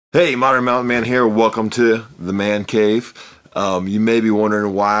Hey, Modern Mountain Man here. Welcome to the Man Cave. You may be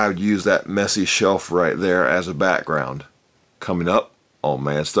wondering why I would use that messy shelf right there as a background. Coming up on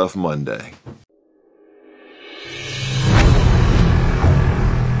Man Stuff Monday.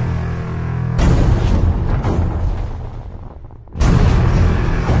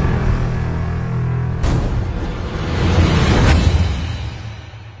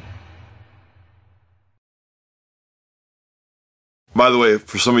 By the way,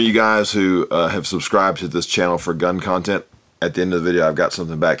 for some of you guys who have subscribed to this channel for gun content, at the end of the video I've got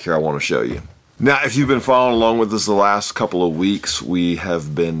something back here I want to show you. Now, if you've been following along with us the last couple of weeks, we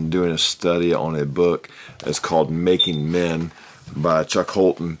have been doing a study on a book that's called Making Men by Chuck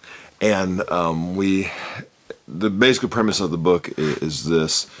Holton. And the basic premise of the book is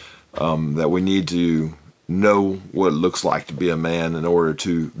this, that we need to know what it looks like to be a man in order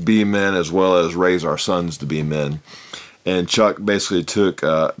to be men as well as raise our sons to be men. And Chuck basically took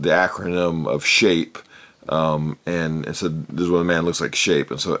the acronym of SHAPE and said, this is what a man looks like, SHAPE.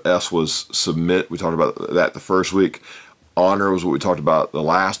 And so S was submit. We talked about that the first week. Honor was what we talked about the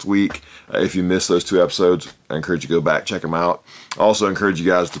last week. If you missed those two episodes, I encourage you to go back, check them out. I also encourage you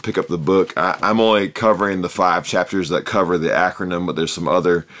guys to pick up the book. I'm only covering the 5 chapters that cover the acronym, but there's some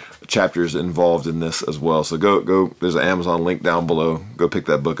other chapters involved in this as well. So go, there's an Amazon link down below. Go pick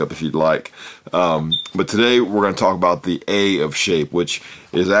that book up if you'd like. But today we're going to talk about the A of SHAPE, which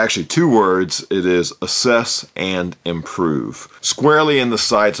is actually 2 words. It is assess and improve. Squarely in the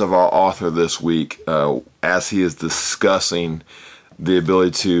sights of our author this week, as he is discussing the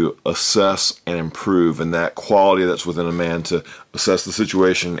ability to assess and improve, and that quality that's within a man to assess the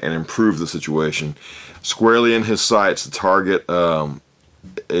situation and improve the situation. Squarely in his sights, the target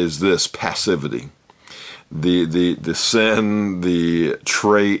is this: passivity. The sin, the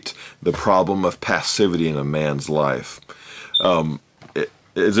trait, the problem of passivity in a man's life.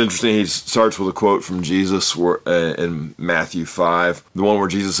 It's interesting, he starts with a quote from Jesus in Matthew 5, the one where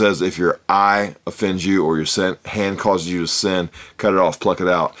Jesus says, if your eye offends you or your hand causes you to sin, cut it off, pluck it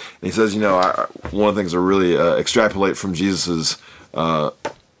out. And he says, you know, one of the things I really extrapolate from Jesus's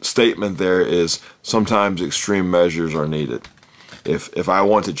statement there is sometimes extreme measures are needed. If I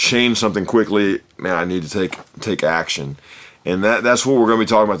want to change something quickly, man, I need to take action. And that's what we're going to be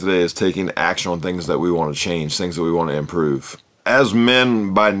talking about today, is taking action on things that we want to change, things that we want to improve. As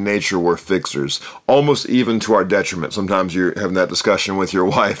men by nature, we're fixers, almost even to our detriment. Sometimes you're having that discussion with your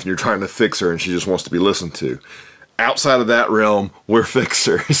wife and you're trying to fix her and she just wants to be listened to. Outside of that realm, we're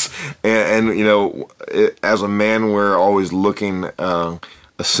fixers. And you know, as a man, we're always looking,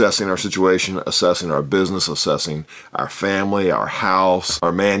 assessing our situation, assessing our business, assessing our family, our house,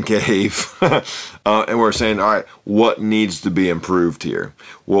 our man cave. And we're saying, all right, what needs to be improved here?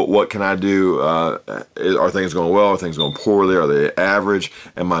 What can I do? Are things going well? Are things going poorly? Are they average?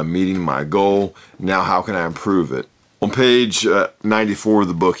 Am I meeting my goal? Now, how can I improve it? On page 94 of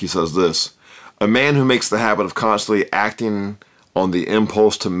the book, he says this: a man who makes the habit of constantly acting on the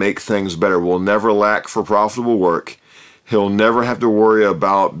impulse to make things better will never lack for profitable work. He'll never have to worry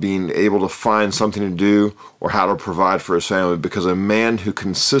about being able to find something to do or how to provide for his family, because a man who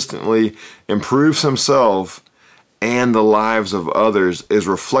consistently improves himself and the lives of others is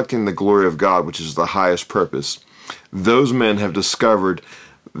reflecting the glory of God, which is the highest purpose. Those men have discovered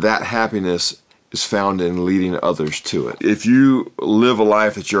that happiness is found in leading others to it. If you live a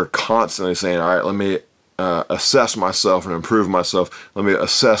life that you're constantly saying, all right, let me assess myself and improve myself. Let me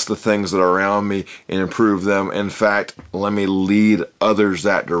assess the things that are around me and improve them. In fact, let me lead others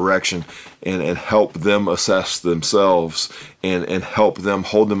that direction and help them assess themselves and help them,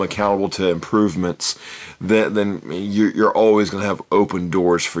 hold them accountable to improvements. Then you're always going to have open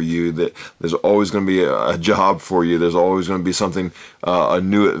doors for you. That there's always going to be a job for you. There's always going to be something, a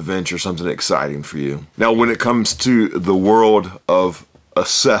new adventure, something exciting for you. Now, when it comes to the world of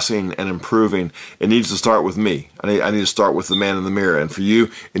assessing and improving, it needs to start with me. I need to start with the man in the mirror, and for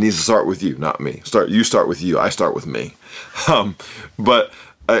you, it needs to start with you, not me. You start with you. I start with me.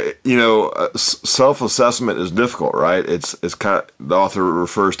 You know, self-assessment is difficult, right? It's kind of, the author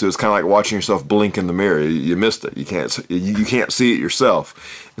refers to, it's kind of like watching yourself blink in the mirror. You missed it. You can't see it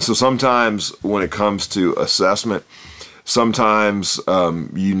yourself. And so sometimes when it comes to assessment, sometimes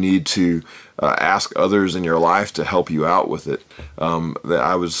you need to ask others in your life to help you out with it.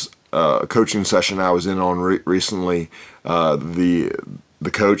 I was a coaching session I was in on recently.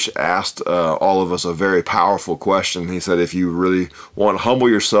 The coach asked all of us a very powerful question. He said, if you really want to humble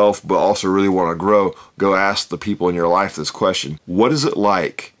yourself but also really want to grow, go ask the people in your life this question: what is it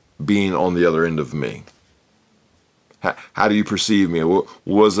like being on the other end of me? How do you perceive me? What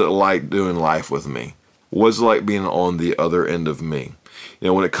was it like doing life with me? What is it like being on the other end of me? You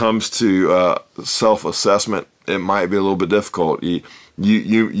know, when it comes to self-assessment, it might be a little bit difficult.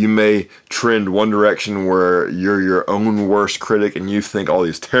 You may trend one direction where you're your own worst critic and you think all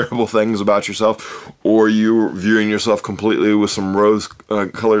these terrible things about yourself, or you're viewing yourself completely with some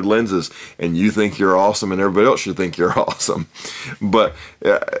rose-colored lenses and you think you're awesome and everybody else should think you're awesome. But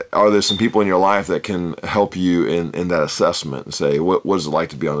are there some people in your life that can help you in that assessment and say, what is it like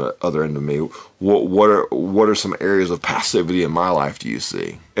to be on the other end of me? What are some areas of passivity in my life do you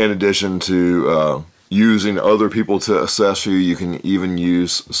see? In addition to using other people to assess you, you can even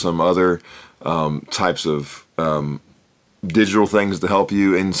use some other types of digital things to help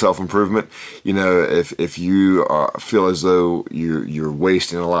you in self-improvement. You know, if you feel as though you're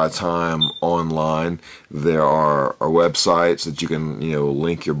wasting a lot of time online, there are websites that you can, you know,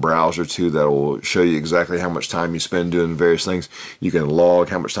 link your browser to that will show you exactly how much time you spend doing various things. You can log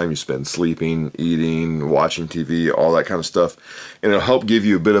how much time you spend sleeping, eating, watching TV, all that kind of stuff, and it'll help give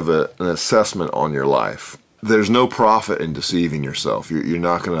you a bit of an assessment on your life. There's no profit in deceiving yourself. You're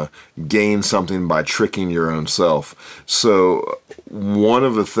not going to gain something by tricking your own self. So one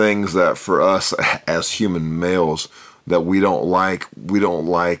of the things that for us as human males that we don't like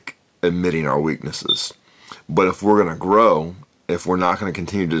admitting our weaknesses. But if we're going to grow, if we're not going to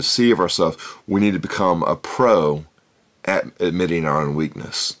continue to deceive ourselves, we need to become a pro at admitting our own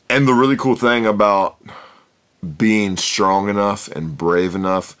weakness. And the really cool thing about being strong enough and brave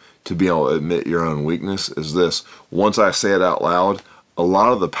enough to be able to admit your own weakness is this: once I say it out loud, a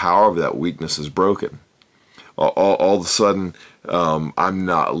lot of the power of that weakness is broken. All of a sudden, I'm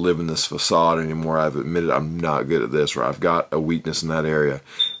not living this facade anymore. I've admitted I'm not good at this, or I've got a weakness in that area.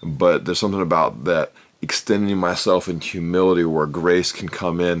 But there's something about that extending myself in humility where grace can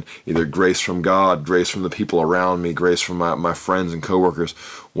come in, either grace from God, grace from the people around me, grace from my friends and coworkers.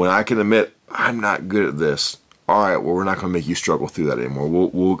 When I can admit I'm not good at this, all right, well, we're not going to make you struggle through that anymore.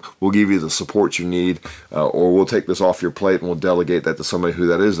 We'll give you the support you need, or we'll take this off your plate and we'll delegate that to somebody who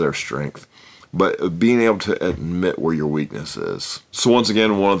that is their strength. But being able to admit where your weakness is. So once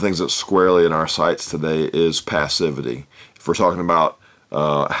again, one of the things that's squarely in our sights today is passivity. If we're talking about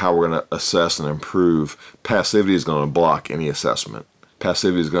how we're going to assess and improve, passivity is going to block any assessment.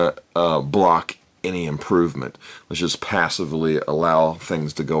 Passivity is going to block any improvement. Let's just passively allow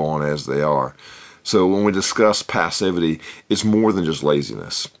things to go on as they are. So when we discuss passivity, it's more than just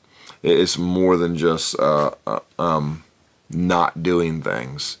laziness. It's more than just not doing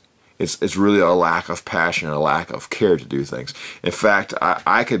things. It's really a lack of passion, a lack of care to do things. In fact,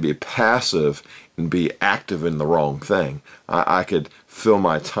 I could be passive and be active in the wrong thing. I could fill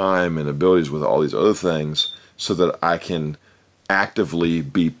my time and abilities with all these other things so that I can actively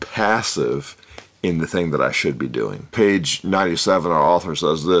be passive in the thing that I should be doing. Page 97, our author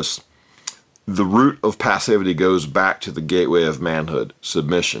says this: the root of passivity goes back to the gateway of manhood,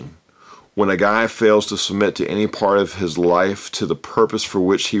 submission. When a guy fails to submit to any part of his life to the purpose for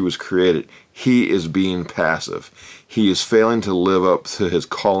which he was created, he is being passive. He is failing to live up to his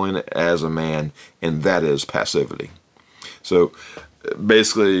calling as a man, and that is passivity. So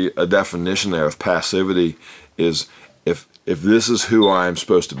basically a definition there of passivity is if this is who I'm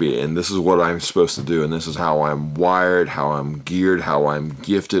supposed to be, and this is what I'm supposed to do, and this is how I'm wired, how I'm geared, how I'm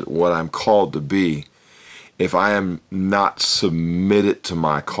gifted, what I'm called to be, if I am not submitted to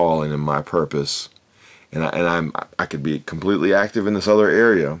my calling and my purpose, and I could be completely active in this other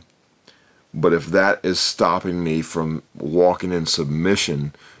area, but if that is stopping me from walking in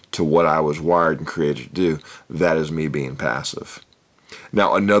submission to what I was wired and created to do, that is me being passive.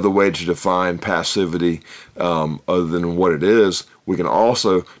 Now, another way to define passivity, other than what it is, we can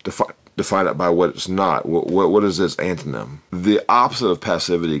also define it by what it's not. What is its antonym? The opposite of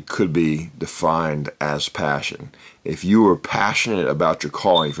passivity could be defined as passion. If you are passionate about your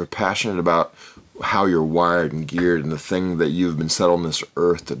calling, if you're passionate about how you're wired and geared and the thing that you've been set on this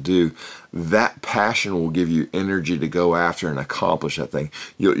earth to do, that passion will give you energy to go after and accomplish that thing.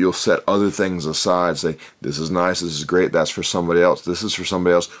 You'll set other things aside, say, this is nice, this is great, that's for somebody else, this is for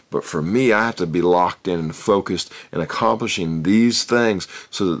somebody else, but for me, I have to be locked in and focused and accomplishing these things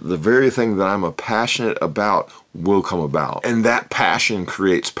so that the very thing that I'm passionate about will come about. And that passion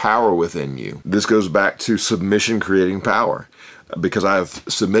creates power within you. This goes back to submission creating power. Because I've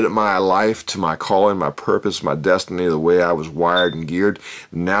submitted my life to my calling, my purpose, my destiny, the way I was wired and geared.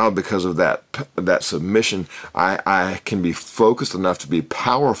 Now, because of that submission, I can be focused enough to be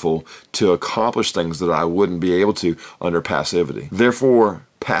powerful to accomplish things that I wouldn't be able to under passivity. Therefore,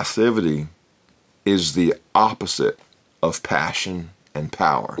 passivity is the opposite of passion and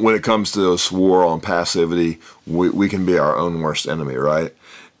power. When it comes to this war on passivity, we can be our own worst enemy, right?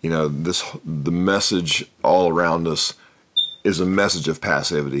 You know, the message all around us is a message of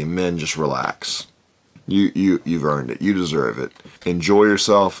passivity. Men, just relax. You've earned it. You deserve it. Enjoy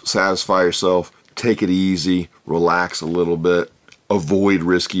yourself, satisfy yourself, take it easy, relax a little bit, avoid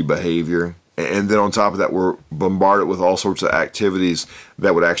risky behavior. And then on top of that, we're bombarded with all sorts of activities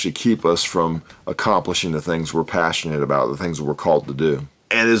that would actually keep us from accomplishing the things we're passionate about, the things we're called to do.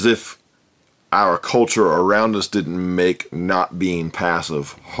 And as if our culture around us didn't make not being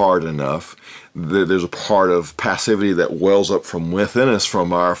passive hard enough, there's a part of passivity that wells up from within us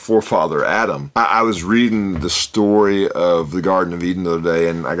from our forefather Adam. I was reading the story of the Garden of Eden the other day,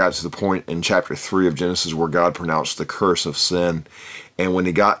 and I got to the point in chapter 3 of Genesis where God pronounced the curse of sin. And when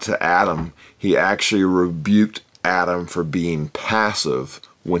he got to Adam, he actually rebuked Adam for being passive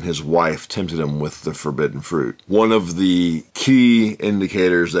when his wife tempted him with the forbidden fruit. One of the key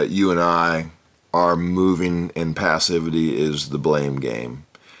indicators that you and I are moving in passivity is the blame game.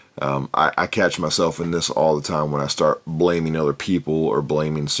 I catch myself in this all the time when I start blaming other people or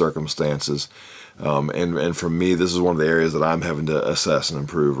blaming circumstances. And for me, this is one of the areas that I'm having to assess and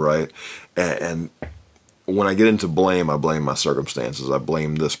improve, right? And when I get into blame, I blame my circumstances. I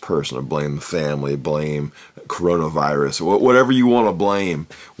blame this person. I blame the family. Blame coronavirus. Whatever you want to blame.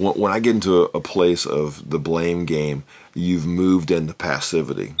 When I get into a place of the blame game, you've moved into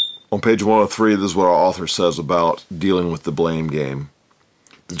passivity. On page 103, this is what our author says about dealing with the blame game.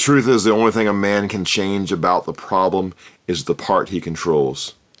 The truth is, the only thing a man can change about the problem is the part he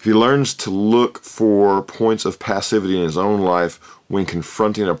controls. If he learns to look for points of passivity in his own life when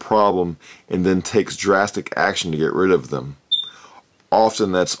confronting a problem and then takes drastic action to get rid of them,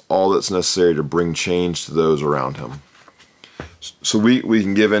 often that's all that's necessary to bring change to those around him. So we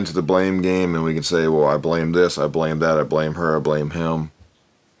can give into the blame game and we can say, well, I blame this, I blame that, I blame her, I blame him.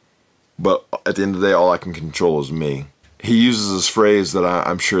 But at the end of the day, all I can control is me. He uses this phrase that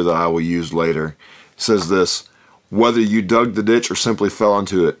I'm sure that I will use later. He says this: whether you dug the ditch or simply fell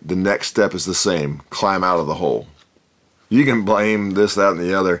into it, the next step is the same. Climb out of the hole. You can blame this, that, and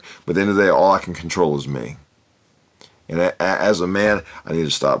the other, but at the end of the day, all I can control is me. And as a man, I need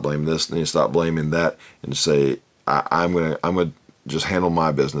to stop blaming this, I need to stop blaming that, and say, I'm gonna just handle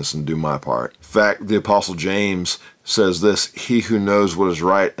my business and do my part. In fact, the Apostle James says this: he who knows what is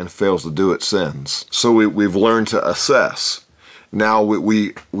right and fails to do it sins. So we've learned to assess. Now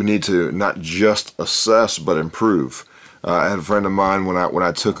we need to not just assess but improve. I had a friend of mine when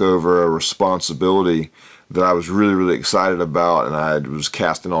I took over a responsibility that I was really excited about, and I was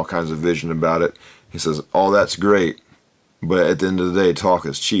casting all kinds of vision about it. He says, "Oh, that's great, but at the end of the day, talk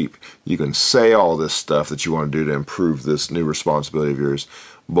is cheap. You can say all this stuff that you want to do to improve this new responsibility of yours,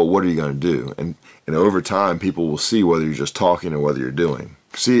 but what are you going to do?" And over time, people will see whether you're just talking or whether you're doing.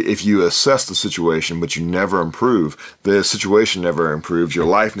 See, if you assess the situation but you never improve, the situation never improves, your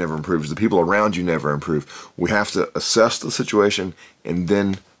life never improves, the people around you never improve. We have to assess the situation and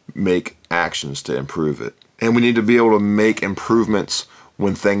then make actions to improve it. And we need to be able to make improvements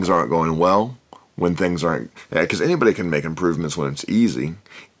when things aren't going well, when things aren't, because anybody can make improvements when it's easy.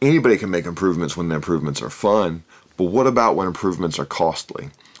 Anybody can make improvements when the improvements are fun. But what about when improvements are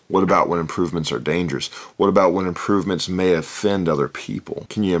costly? What about when improvements are dangerous? What about when improvements may offend other people?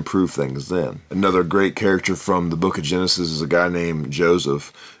 Can you improve things then? Another great character from the book of Genesis is a guy named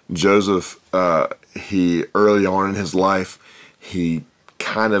Joseph. Joseph, he early on in his life, he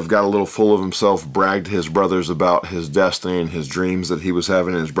kind of got a little full of himself, bragged to his brothers about his destiny and his dreams that he was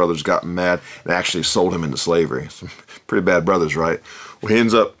having, and his brothers got mad and actually sold him into slavery. Some pretty bad brothers, right? Well, he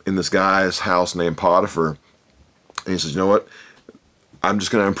ends up in this guy's house named Potiphar, and he says, you know what? I'm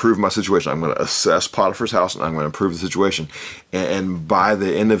just going to improve my situation. I'm going to assess Potiphar's house and I'm going to improve the situation. And by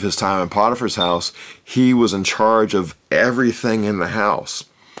the end of his time in Potiphar's house, he was in charge of everything in the house.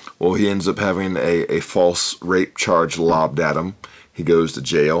 Well, he ends up having a false rape charge lobbed at him. He goes to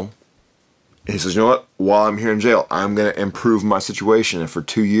jail. And he says, you know what? While I'm here in jail, I'm going to improve my situation. And for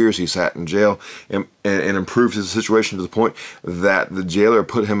 2 years, he sat in jail and improved his situation to the point that the jailer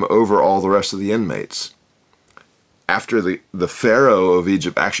put him over all the rest of the inmates. After the Pharaoh of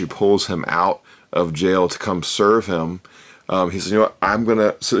Egypt actually pulls him out of jail to come serve him, he says, you know what, I'm going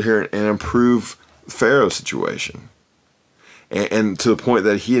to sit here and improve Pharaoh's situation. And to the point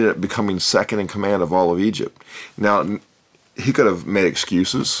that he ended up becoming second in command of all of Egypt. Now, he could have made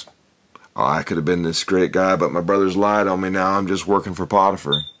excuses. Oh, I could have been this great guy, but my brothers lied on me. Now I'm just working for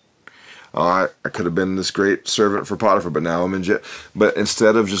Potiphar. I could have been this great servant for Potiphar, but now I'm in jail. But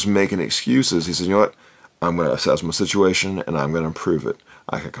instead of just making excuses, he says, you know what? I'm going to assess my situation and I'm going to improve it.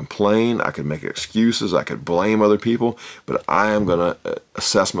 I could complain, I could make excuses, I could blame other people, but I am going to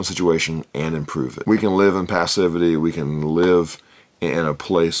assess my situation and improve it. We can live in passivity, we can live in a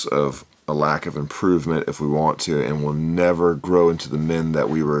place of a lack of improvement if we want to, and we'll never grow into the men that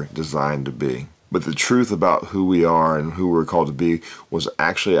we were designed to be. But the truth about who we are and who we're called to be was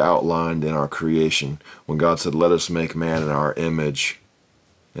actually outlined in our creation when God said, let us make man in our image,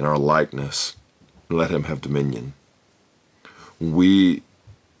 in our likeness, and let him have dominion. We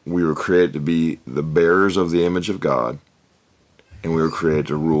were created to be the bearers of the image of God, and we were created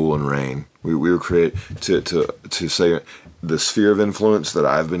to rule and reign. We were created to say, the sphere of influence that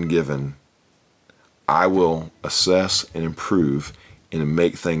I've been given, I will assess and improve and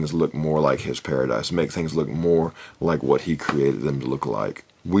make things look more like his paradise, make things look more like what he created them to look like.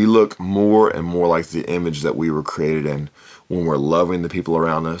 We look more and more like the image that we were created in when we're loving the people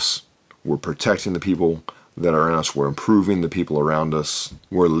around us, we're protecting the people that are in us, we're improving the people around us,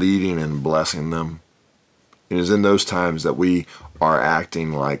 we're leading and blessing them. It is in those times that we are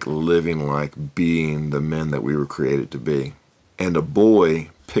acting like, living like, being the men that we were created to be. And a boy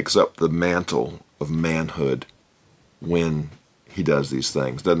picks up the mantle of manhood when he does these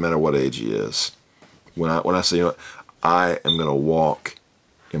things. Doesn't matter what age he is. When I say, you know, I am going to walk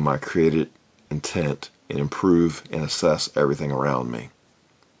in my created intent and improve and assess everything around me,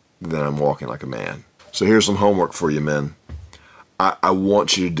 then I'm walking like a man. So here's some homework for you, men. I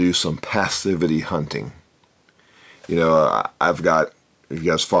want you to do some passivity hunting. You know, I've got, if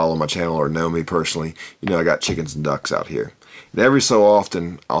you guys follow my channel or know me personally, you know I got chickens and ducks out here. And every so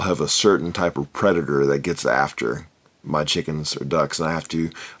often, I'll have a certain type of predator that gets after my chickens or ducks, and I have to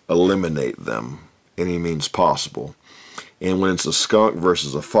eliminate them any means possible. And when it's a skunk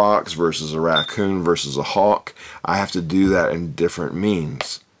versus a fox versus a raccoon versus a hawk, I have to do that in different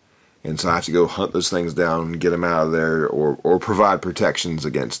means. And so I have to go hunt those things down and get them out of there, or provide protections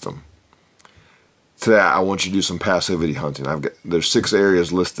against them. Today, I want you to do some passivity hunting. There's 6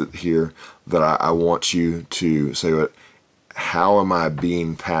 areas listed here that I want you to say, what, how am I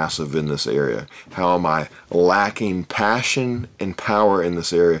being passive in this area? How am I lacking passion and power in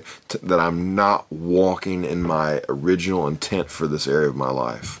this area that I'm not walking in my original intent for this area of my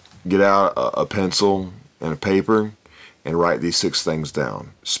life? Get out a pencil and a paper and write these 6 things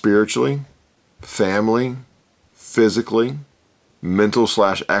down. Spiritually, family, physically,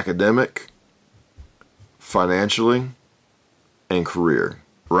 mental/academic, financially, and career.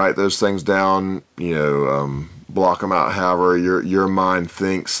 Write those things down, you know, block them out however your mind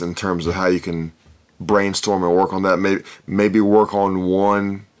thinks in terms of how you can brainstorm and work on that. Maybe work on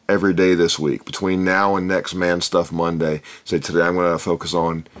one every day this week. Between now and next Man Stuff Monday, say today I'm going to focus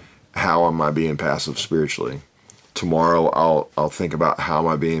on how am I being passive spiritually. Tomorrow I'll think about how am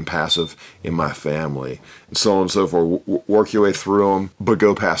I being passive in my family, and so on and so forth. Work your way through them, but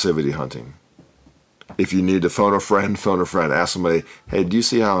go passivity hunting. If you need to phone a friend, phone a friend. Ask somebody, hey, do you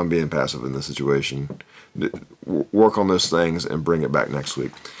see how I'm being passive in this situation? Work on those things and bring it back next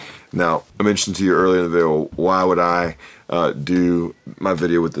week. Now, I mentioned to you earlier in the video, why would I do my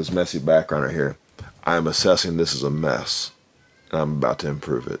video with this messy background right here? I'm assessing this as a mess, and I'm about to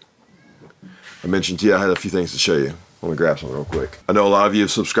improve it. I mentioned to you I had a few things to show you. Let me grab some real quick. I know a lot of you have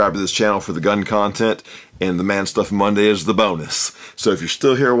subscribed to this channel for the gun content, and the Man Stuff Monday is the bonus. So if you're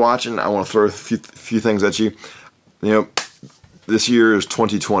still here watching, I want to throw a few things at you. You know, this year is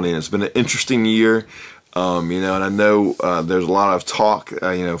 2020, and it's been an interesting year. You know, and I know there's a lot of talk,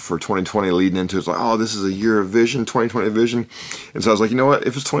 you know, for 2020 leading into it. It's like, oh, this is a year of vision, 2020 vision. And so I was like, you know what?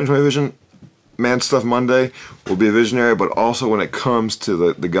 If it's 2020 vision, Man Stuff Monday will be a visionary, but also when it comes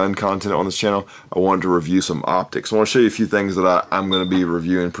to the gun content on this channel, I wanted to review some optics. I want to show you a few things that I'm going to be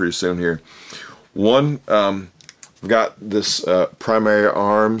reviewing pretty soon here. One, I've got this Primary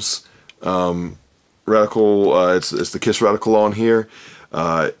Arms reticle. It's the KISS reticle on here.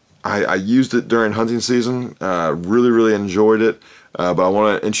 I used it during hunting season. Really enjoyed it. But I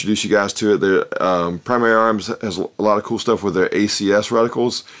want to introduce you guys to it. Primary Arms has a lot of cool stuff with their ACS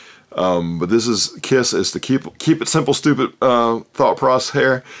reticles. But this is KISS. It's the keep it simple, stupid thought process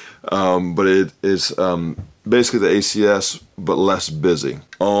here. But it is basically the ACS, but less busy.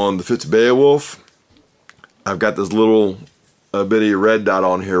 On the 50 Beowulf, I've got this little bitty red dot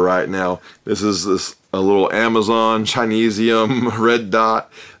on here right now. This is a little Amazon Chinesium red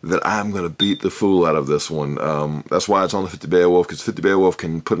dot that I'm going to beat the fool out of this one. That's why it's on the 50 Beowulf, because 50 Beowulf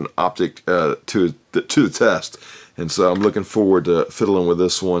can put an optic to the test. And so I'm looking forward to fiddling with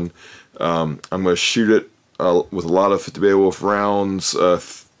this one. I'm going to shoot it with a lot of 50 Beowulf rounds,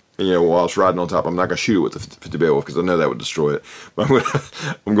 you know, while it's riding on top. I'm not going to shoot it with the 50 Beowulf because I know that would destroy it. But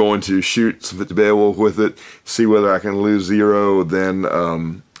I'm going to shoot some 50 Beowulf with it, see whether I can lose 0. Then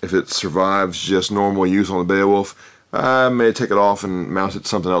if it survives just normal use on the Beowulf, I may take it off and mount it to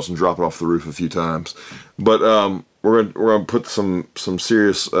something else and drop it off the roof a few times. But we're gonna put some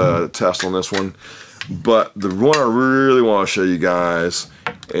serious tests on this one. But the one I really want to show you guys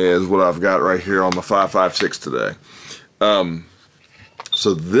is what I've got right here on the 5.56 today.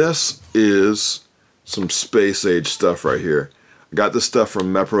 So this is some space age stuff right here. I got this stuff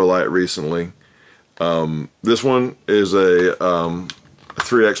from Meprolite recently. This one is a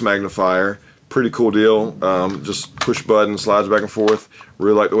 3x magnifier. Pretty cool deal. Just push button, slides back and forth.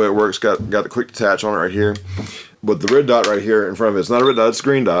 Really like the way it works. Got the quick detach on it right here. But the red dot right here in front of it, it's not a red dot, it's a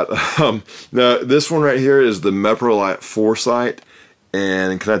green dot. Now this one right here is the Meprolite Foresight,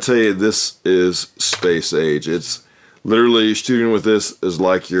 and can I tell you, this is space age. It's literally, shooting with this is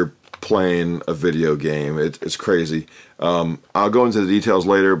like you're playing a video game. It's crazy. I'll go into the details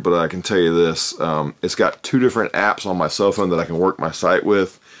later, but I can tell you this. It's got 2 different apps on my cell phone that I can work my sight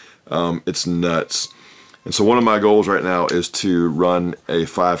with. It's nuts. And so one of my goals right now is to run a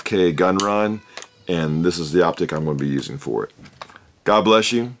 5K gun run, and this is the optic I'm going to be using for it. God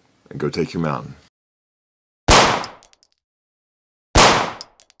bless you, and go take your mountain.